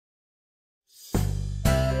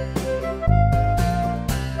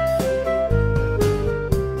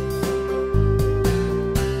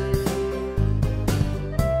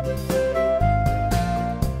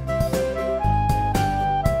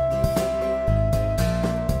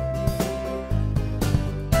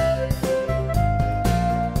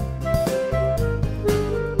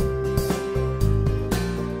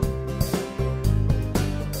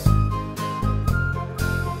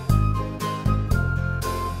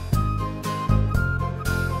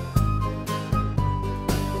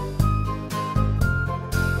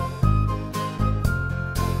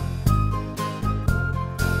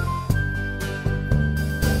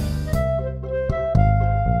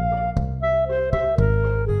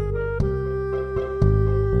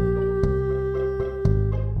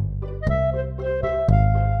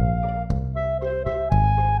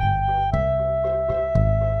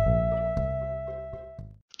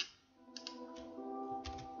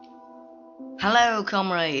Hello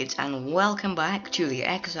comrades, and welcome back to the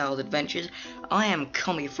Exiled adventures. I am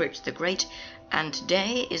Commie Fritz the Great, and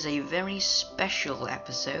today is a very special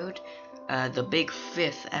episode, the big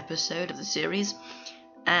 5th episode of the series.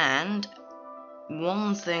 And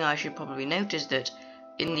one thing I should probably note is that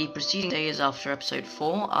in the preceding days after episode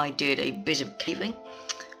 4 I did a bit of caving,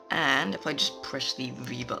 and if I just press the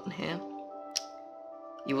V button here,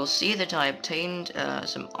 you will see that I obtained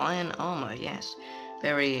some iron armor. Yes,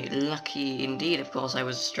 very lucky indeed. Of course, I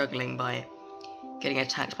was struggling by getting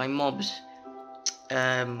attacked by mobs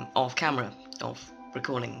off camera, off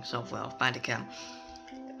recording software, off Bandicam.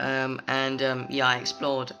 Yeah, I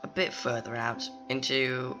explored a bit further out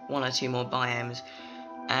into one or two more biomes,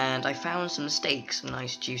 and I found some steaks, a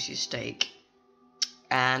nice juicy steak,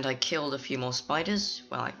 and I killed a few more spiders.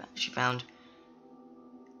 Well, I actually found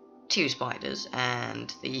 2 spiders,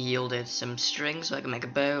 and they yielded some string so I can make a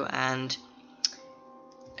bow, and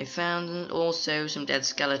I found also some dead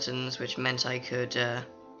skeletons, which meant I could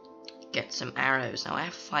get some arrows. Now I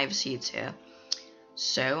have 5 seeds here,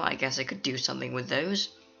 so I guess I could do something with those,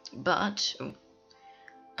 but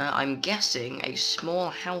I'm guessing a small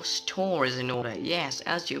house tour is in order. Yes,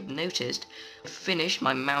 as you've noticed, I finished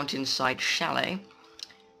my mountainside chalet,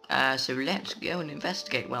 so let's go and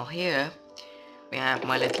investigate. Well, here we have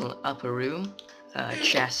my little upper room,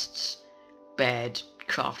 chests, bed,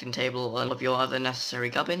 crafting table, all of your other necessary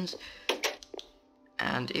gubbins.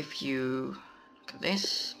 And if you look at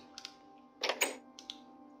this,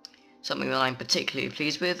 something that I'm particularly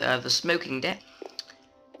pleased with, the smoking deck.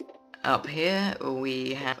 Up here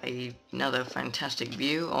we have another fantastic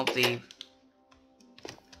view of the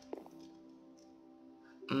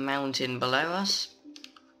mountain below us.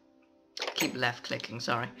 Keep left clicking,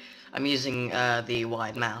 sorry. I'm using the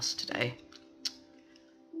wide mouse today.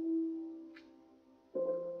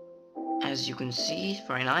 As you can see,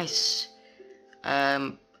 very nice.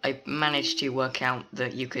 I managed to work out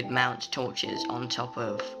that you could mount torches on top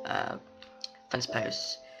of fence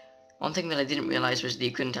posts. One thing that I didn't realise was that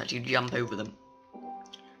you couldn't actually jump over them.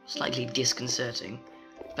 Slightly disconcerting,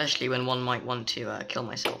 especially when one might want to kill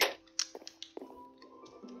myself.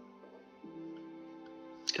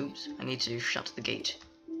 Oops, I need to shut the gate.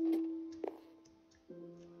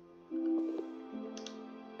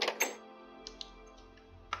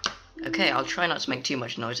 Okay, I'll try not to make too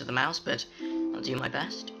much noise with the mouse, but I'll do my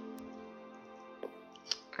best.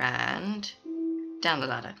 And down the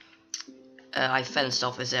ladder. I fenced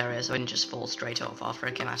off this area so I didn't just fall straight off after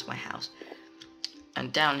I came out of my house.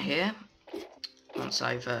 And down here, once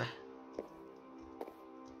I've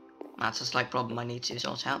that's a slight problem I need to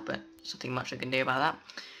sort out, but something much I can do about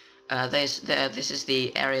that. This is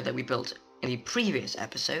the area that we built in the previous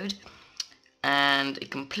episode, and it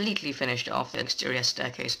completely finished off the exterior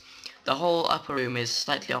staircase. The whole upper room is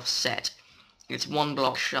slightly offset. It's 1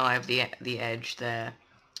 block shy of the edge there,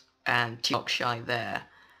 and 2 blocks shy there,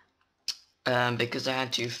 because I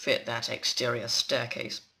had to fit that exterior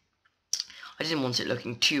staircase. I didn't want it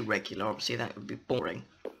looking too regular, obviously that would be boring.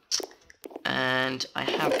 And I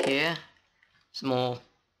have here some more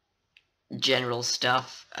general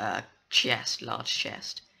stuff, chest, large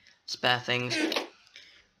chest, spare things,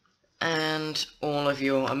 and all of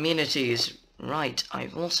your amenities. Right,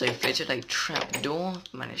 I've also fitted a trapdoor.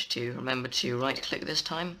 Managed to remember to right click this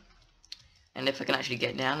time, and if I can actually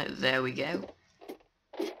get down it, there we go.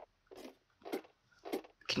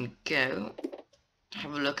 Can go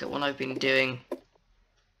have a look at what I've been doing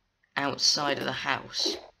outside of the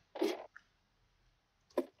house.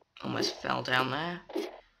 Almost fell down there.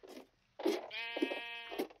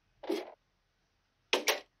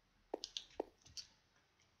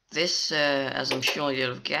 This, as I'm sure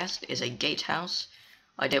you'll have guessed, is a gatehouse.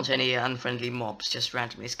 I don't want any unfriendly mobs just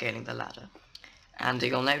randomly scaling the ladder. And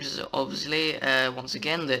you'll notice, obviously, once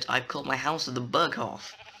again, that I've called my house the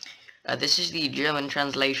Berghof. This is the German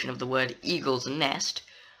translation of the word eagle's nest,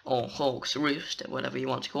 or hawk's roost, whatever you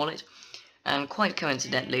want to call it. And quite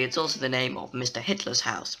coincidentally, it's also the name of Mr. Hitler's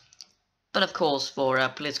house. But of course, for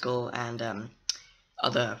political and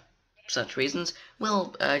other such reasons,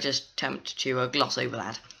 we'll just attempt to gloss over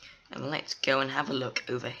that. And let's go and have a look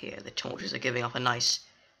over here. The torches are giving off a nice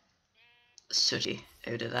sooty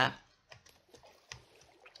odour there.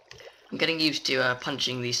 I'm getting used to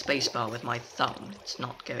punching the spacebar with my thumb. It's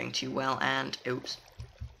not going too well, and oops.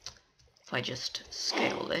 If I just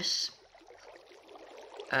scale this.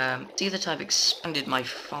 See that I've expanded my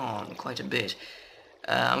farm quite a bit.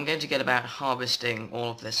 I'm going to get about harvesting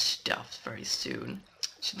all of this stuff very soon,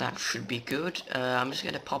 so that should be good. I'm just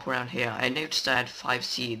going to pop around here. I noticed I had 5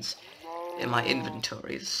 seeds in my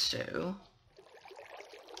inventory, so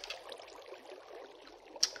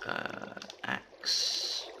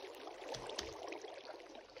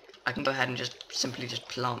I can go ahead and simply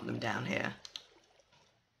plant them down here.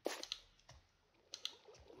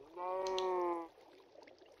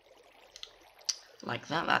 Like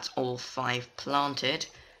that. That's all 5 planted.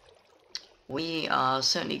 We are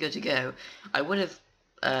certainly good to go. I would have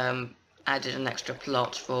added an extra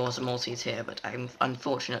plot for some more seeds here, but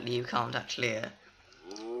unfortunately you can't actually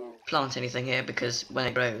plant anything here because when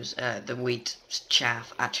it grows, the wheat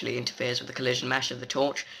chaff actually interferes with the collision mesh of the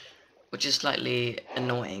torch, which is slightly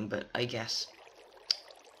annoying, but I guess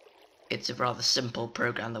it's a rather simple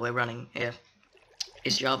program that we're running here.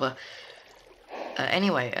 It's Java.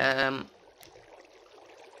 Anyway,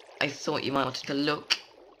 I thought you might want to take a look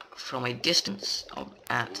from a distance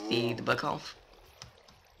at the Bughoff.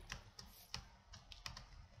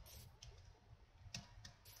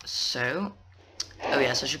 So, oh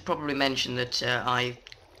yes, I should probably mention that I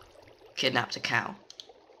kidnapped a cow.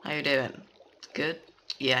 How you doing? Good?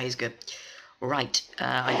 Yeah, he's good. Right,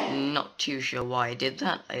 I'm not too sure why I did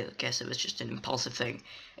that. I guess it was just an impulsive thing.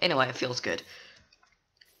 Anyway, it feels good.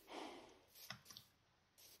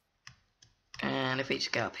 And if we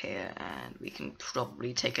just go up here, and we can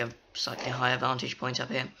probably take a slightly higher vantage point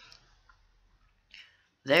up here.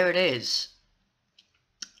 There it is.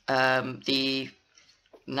 The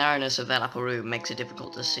narrowness of that upper room makes it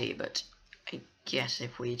difficult to see, but I guess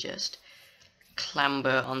if we just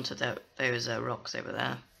clamber onto those rocks over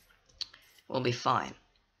there, we'll be fine.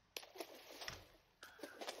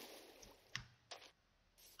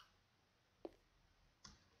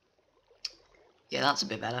 Yeah, that's a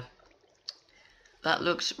bit better. That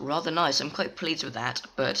looks rather nice. I'm quite pleased with that,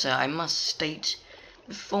 but I must state,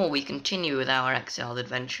 before we continue with our Exiled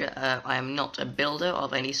adventure, I am not a builder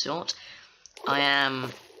of any sort. I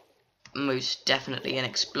am most definitely an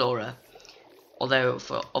explorer, although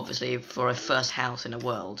obviously for a first house in a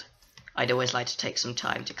world, I'd always like to take some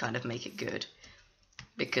time to kind of make it good,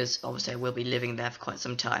 because obviously I will be living there for quite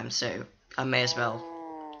some time, so I may as well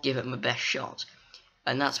give it my best shot,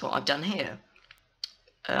 and that's what I've done here.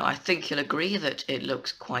 I think you'll agree that it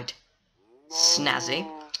looks quite snazzy.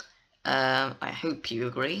 I hope you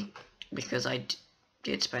agree, because I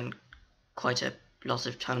did spend quite a lot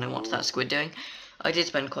of time on what's that squid doing. I did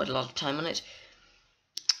spend quite a lot of time on it.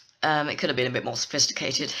 It could have been a bit more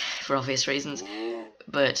sophisticated for obvious reasons,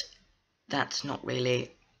 but that's not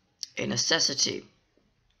really a necessity.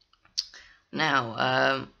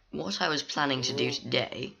 Now, what I was planning to do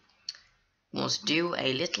today was do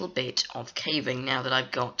a little bit of caving now that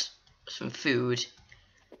I've got some food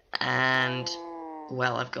and,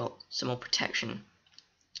 well, I've got some more protection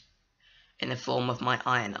in the form of my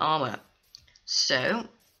iron armor. So,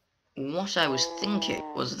 what I was thinking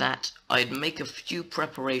was that I'd make a few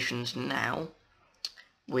preparations now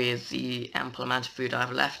with the ample amount of food I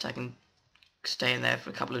have left. I can stay in there for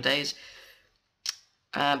a couple of days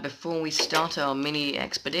before we start our mini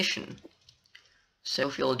expedition. So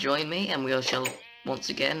if you'll join me, and we shall once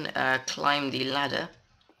again climb the ladder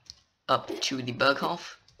up to the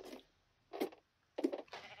Bughoff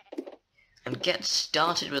and get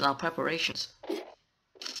started with our preparations.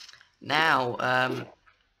 Now,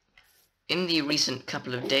 in the recent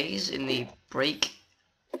couple of days, in the break,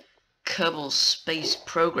 Kerbal Space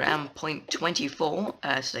Program 0.24,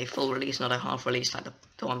 it's a full release, not a half release like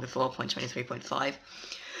the one before, 0.23.5,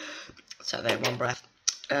 so there, one breath.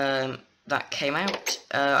 That came out.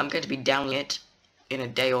 I'm going to be downloading it in a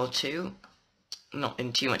day or two, not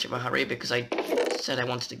in too much of a hurry, because I said I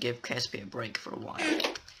wanted to give KSP a break for a while.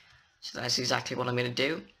 So that's exactly what I'm going to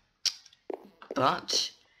do.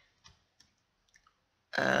 But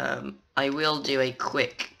I will do a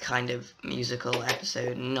quick kind of musical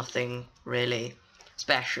episode, nothing really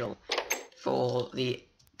special, for the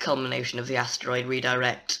culmination of the asteroid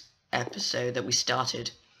redirect episode that we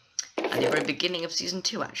started at the very beginning of season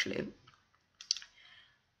 2, actually.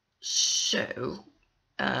 So,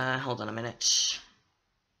 hold on a minute.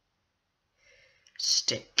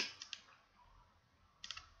 Stick.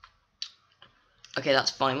 Okay,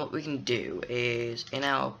 that's fine. What we can do is, in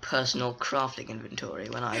our personal crafting inventory,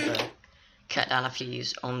 when I've cut down a few of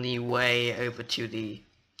these on the way over to the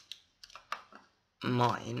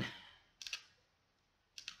mine,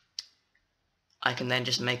 I can then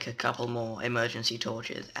just make a couple more emergency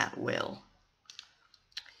torches at will.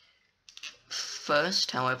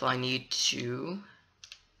 First, however, I need to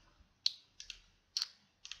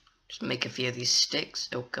just make a few of these sticks.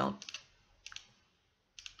 Oh god.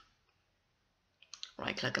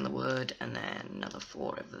 Right click on the wood, and then another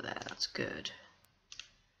 4 over there. That's good.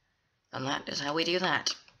 And that is how we do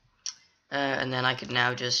that. And then I could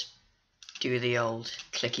now just do the old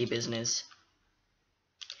clicky business.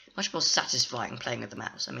 Much more satisfying playing with the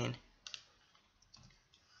mouse, I mean.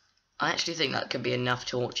 I actually think that could be enough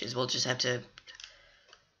torches. We'll just have to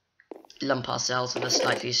lump ourselves with a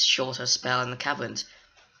slightly shorter spell in the caverns.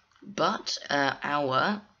 But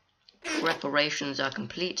our preparations are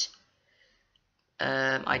complete.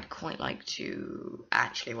 I'd quite like to...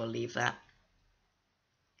 Actually, we'll leave that.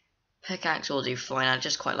 Pickaxe will do fine. I'd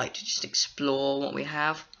just quite like to just explore what we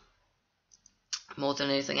have more than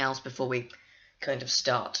anything else before we kind of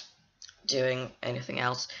start doing anything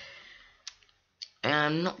else.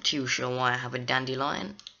 I'm not too sure why I have a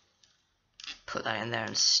dandelion. Put that in there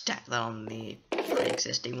and stack that on the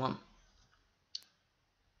pre-existing one.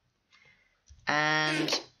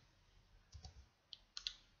 And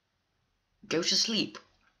go to sleep.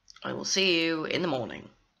 I will see you in the morning.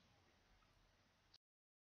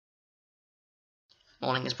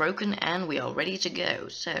 Morning is broken and we are ready to go.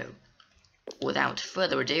 So, without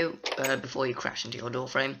further ado, before you crash into your door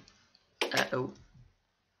frame,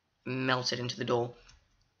 melted into the door,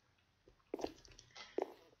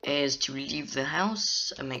 is to leave the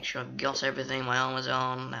house and make sure I've got everything, my armor's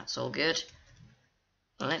on, that's all good.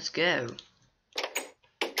 Let's go.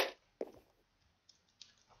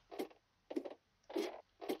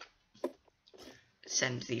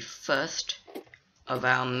 Send the first of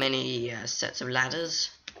our many sets of ladders.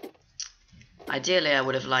 Ideally I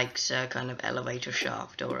would have liked a kind of elevator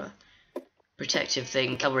shaft or a protective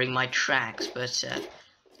thing covering my tracks, but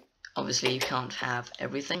obviously you can't have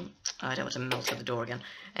everything. I don't want to melt at the door again.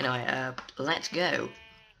 Anyway, let's go.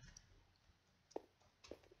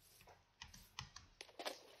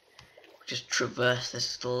 Just traverse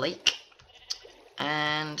this lake,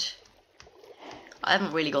 and I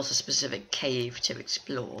haven't really got a specific cave to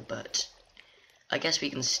explore, but I guess we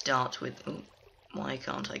can start with... Ooh, why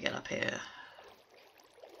can't I get up here?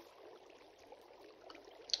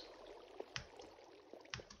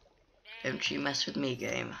 Don't you mess with me,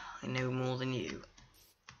 game. I know more than you.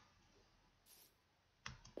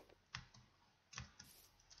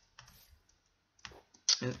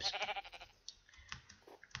 Oops.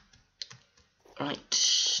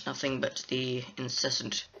 Right, nothing but the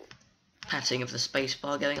incessant patting of the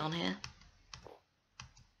spacebar going on here.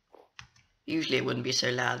 Usually it wouldn't be so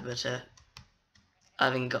loud, but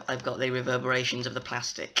I've got the reverberations of the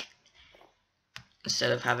plastic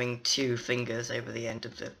instead of having two fingers over the end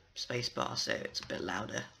of the spacebar, so it's a bit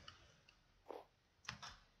louder.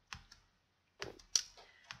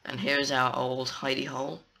 And here's our old hidey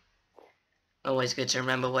hole. Always good to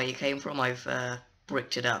remember where you came from. I've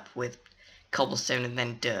bricked it up with cobblestone and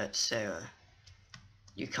then dirt, so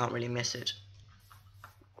you can't really miss it.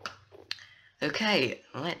 Okay,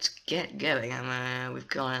 let's get going. We've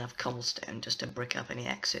got enough cobblestone just to brick up any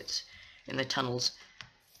exits in the tunnels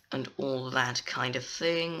and all that kind of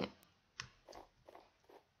thing.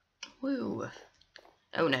 Woo!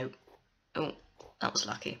 Oh no. Oh, that was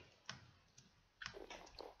lucky.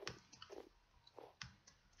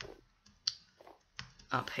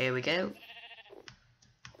 Up here we go.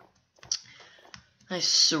 Nice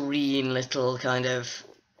serene little kind of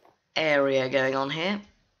area going on here.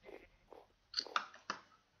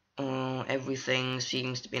 Everything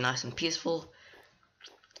seems to be nice and peaceful.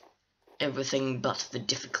 Everything but the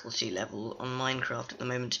difficulty level on Minecraft at the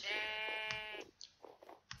moment.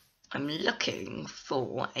 I'm looking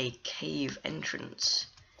for a cave entrance.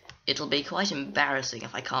 It'll be quite embarrassing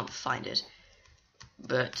if I can't find it,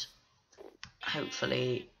 but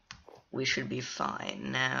hopefully we should be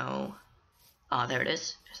fine now. Ah, there it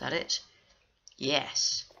is. Is that it?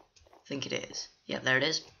 Yes. I think it is. Yeah, there it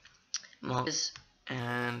is. Markers.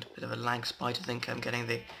 And a bit of a lag spike. I think I'm getting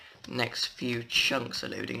the next few chunks are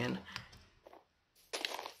loading in.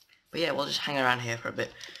 But yeah, we'll just hang around here for a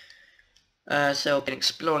bit. So I've been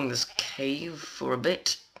exploring this cave for a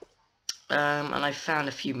bit. And I found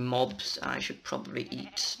a few mobs. I should probably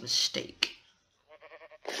eat some steak.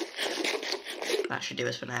 That should do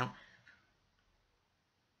us for now.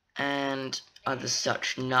 And other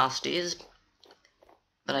such nasties.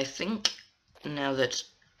 But I think now that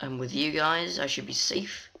I'm with you guys, I should be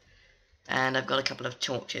safe. And I've got a couple of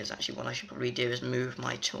torches. Actually, what I should probably do is move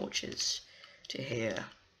my torches to here.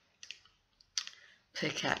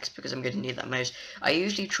 Pickaxe, because I'm going to need that most. I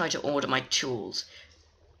usually try to order my tools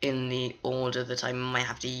in the order that I might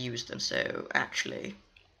have to use them. So, actually,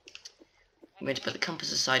 I'm going to put the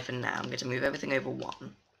compass aside for now. I'm going to move everything over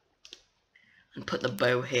one. And put the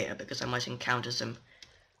bow here, because I might encounter some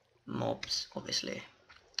mobs, obviously.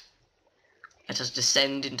 Let us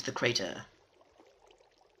descend into the crater.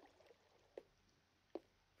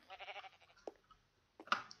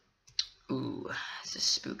 Ooh, this is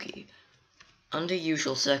spooky. Under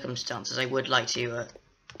usual circumstances, I would like to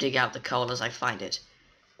dig out the coal as I find it,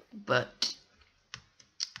 but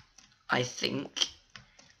I think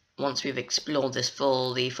once we've explored this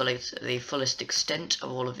the fullest extent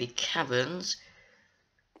of all of the caverns,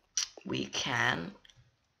 we can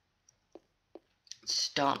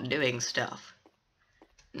start doing stuff.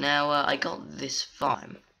 Now, I got this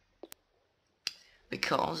farm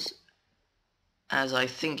because, as I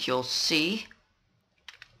think you'll see,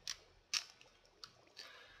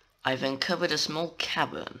 I've uncovered a small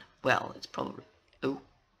cavern. Well, it's probably... oh,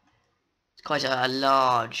 it's quite a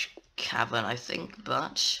large cavern, I think,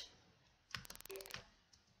 but...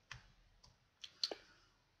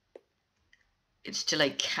 it's still a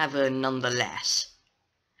cavern nonetheless.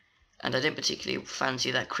 And I don't particularly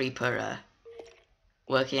fancy that creeper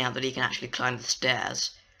working out that he can actually climb the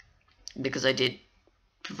stairs, because I did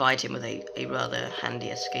provide him with a rather handy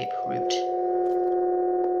escape route,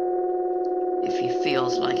 if he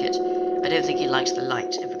feels like it. I don't think he likes the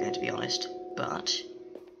light, if we're going to be honest, but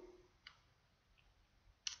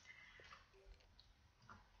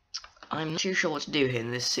I'm not too sure what to do here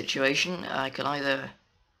in this situation. I could either...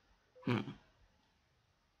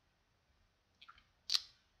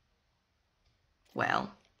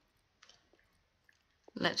 well,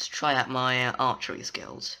 let's try out my archery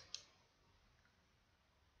skills.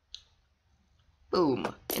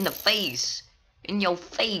 Boom! In the face! In your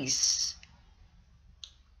face!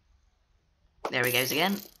 There he goes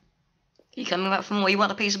again. You coming back for more? You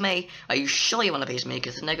want a piece of me? Are you sure you want a piece of me?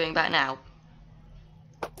 Because there's no going back now.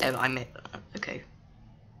 Oh, I missed. Okay.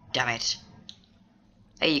 Damn it.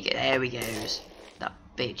 There you go. There he goes. That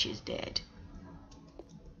bitch is dead.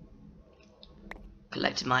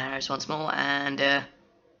 Collected my arrows once more, and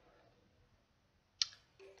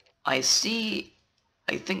I see...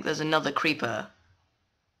 I think there's another creeper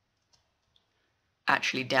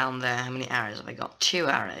actually down there. How many arrows have I got? 2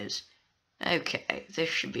 arrows. Okay, this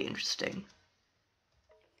should be interesting.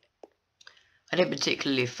 I don't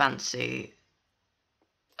particularly fancy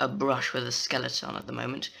a brush with a skeleton at the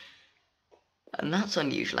moment, and that's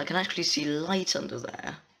unusual. I can actually see light under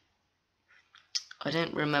there. I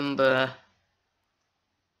don't remember...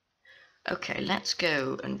 okay, let's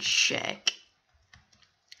go and check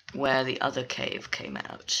where the other cave came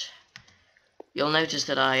out. You'll notice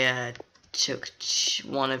that I took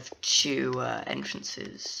one of 2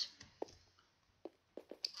 entrances.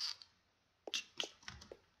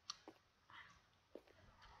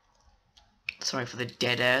 Sorry for the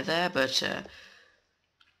dead air there, but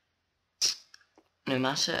no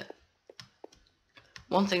matter.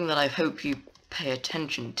 One thing that I hope you pay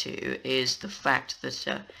attention to is the fact that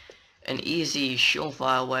an easy,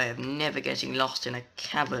 surefire way of never getting lost in a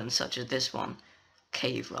cavern such as this one,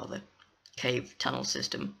 cave tunnel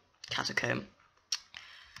system, catacomb,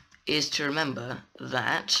 is to remember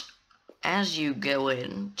that as you go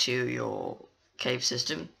into your cave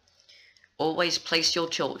system, always place your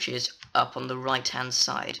torches up on the right hand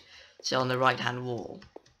side, so on the right hand wall.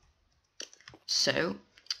 So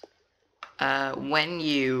when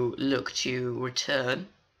you look to return,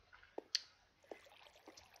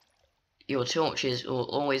 your torches will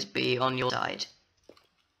always be on your side.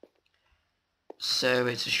 So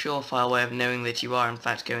it's a surefire way of knowing that you are in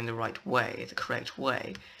fact going the right way, the correct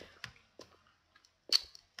way.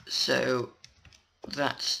 So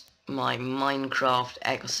that's my Minecraft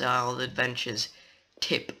Exiled Adventures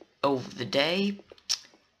tip of the day.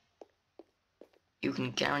 You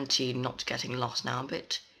can guarantee not getting lost now.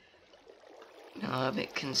 I'm a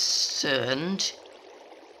bit concerned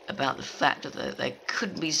about the fact that there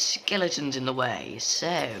could be skeletons in the way,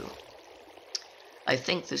 so I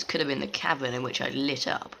think this could have been the cavern in which I lit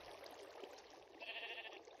up.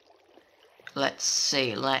 Let's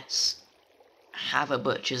see, let's have a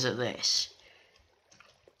butcher's at this.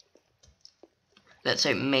 Let's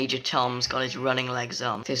hope Major Tom's got his running legs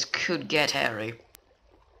on. This could get hairy.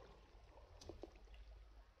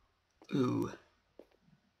 Ooh.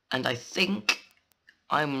 And I think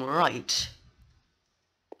I'm right.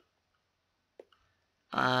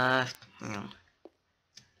 Hang on.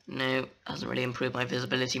 No, hasn't really improved my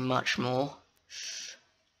visibility much more.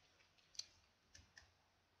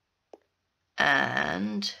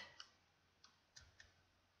 And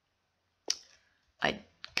I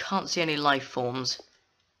can't see any life forms.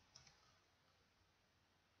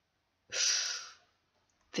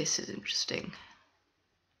 This is interesting.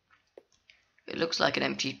 It looks like an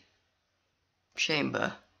empty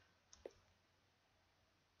chamber.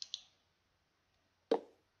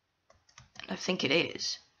 And I think it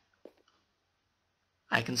is.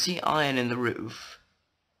 I can see iron in the roof.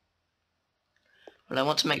 But I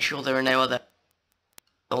want to make sure there are no other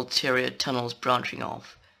ulterior tunnels branching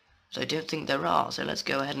off. So I don't think there are, so let's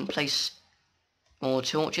go ahead and place more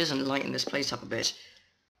torches and lighten this place up a bit.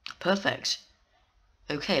 Perfect.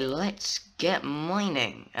 Okay, let's get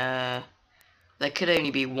mining. There could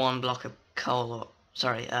only be one block of coal, or,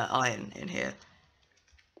 sorry, iron in here.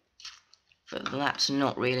 But that's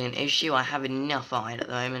not really an issue. I have enough iron at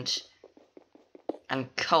the moment.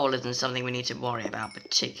 And coal isn't something we need to worry about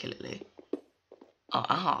particularly.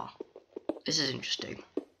 Oh, this is interesting.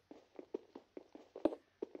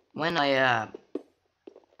 When I,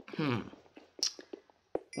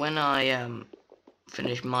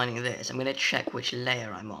 finish mining this, I'm going to check which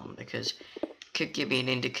layer I'm on, because it could give me an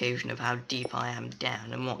indication of how deep I am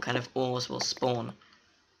down and what kind of ores will spawn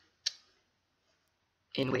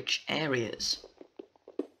in which areas.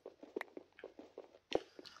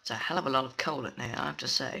 It's a hell of a lot of coal in here, I have to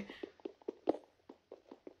say.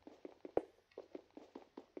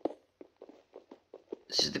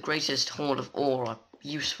 This is the greatest hoard of ore,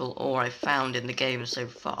 useful ore I've found in the game so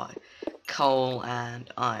far. Coal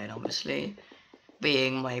and iron, obviously,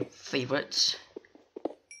 being my favourites,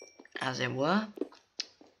 as it were.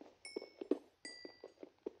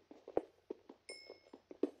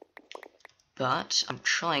 But I'm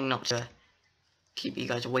trying not to keep you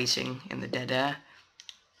guys waiting in the dead air.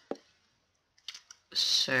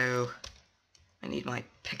 So I need my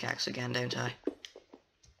pickaxe again, don't I?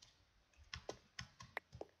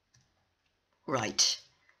 Right.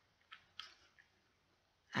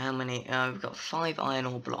 How many? We've got 5 iron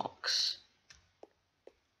ore blocks.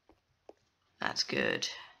 That's good.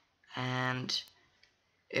 And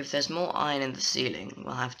if there's more iron in the ceiling,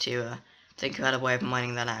 we'll have to think about a way of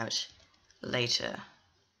mining that out later.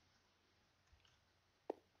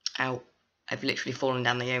 Ow. I've literally fallen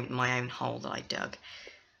down my own hole that I dug.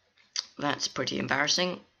 That's pretty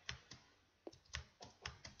embarrassing.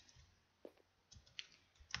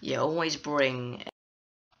 Yeah, always bring a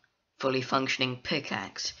fully functioning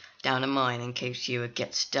pickaxe down a mine in case you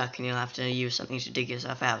get stuck and you'll have to use something to dig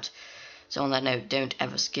yourself out. So on that note, don't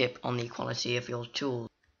ever skip on the quality of your tools.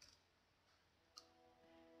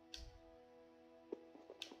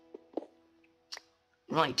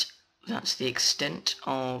 Right, that's the extent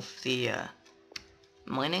of the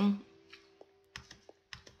mining.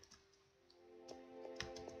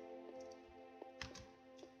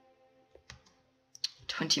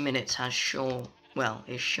 "20 minutes is sure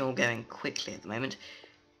going quickly at the moment.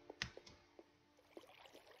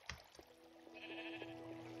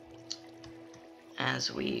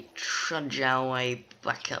 As we trudge our way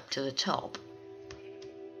back up to the top.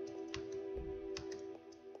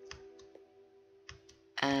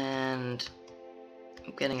 And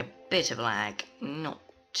I'm getting a bit of lag, not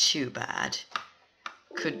too bad.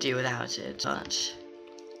 Could do without it, but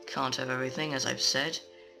can't have everything, as I've said.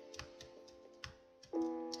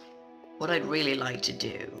 What I'd really like to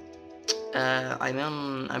do,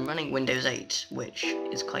 I'm running Windows 8, which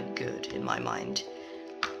is quite good in my mind.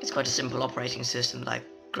 It's quite a simple operating system that I've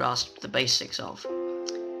grasped the basics of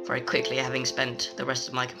very quickly, having spent the rest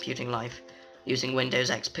of my computing life using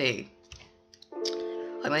Windows XP.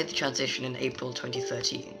 I made the transition in April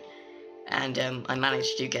 2013, and I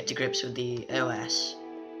managed to get to grips with the OS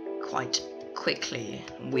quite quickly,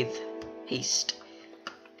 with haste.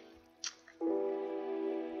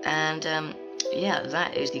 And yeah,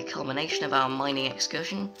 that is the culmination of our mining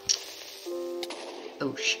excursion.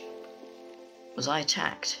 Oh, was I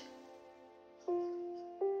attacked?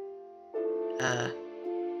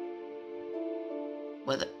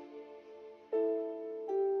 Whether...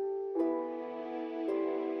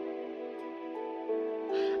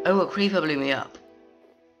 Oh, a creeper blew me up.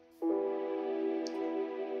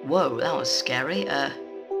 Whoa, that was scary.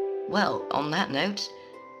 Well, on that note,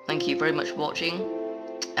 thank you very much for watching,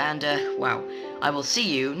 and, wow, I will see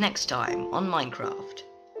you next time on Minecraft.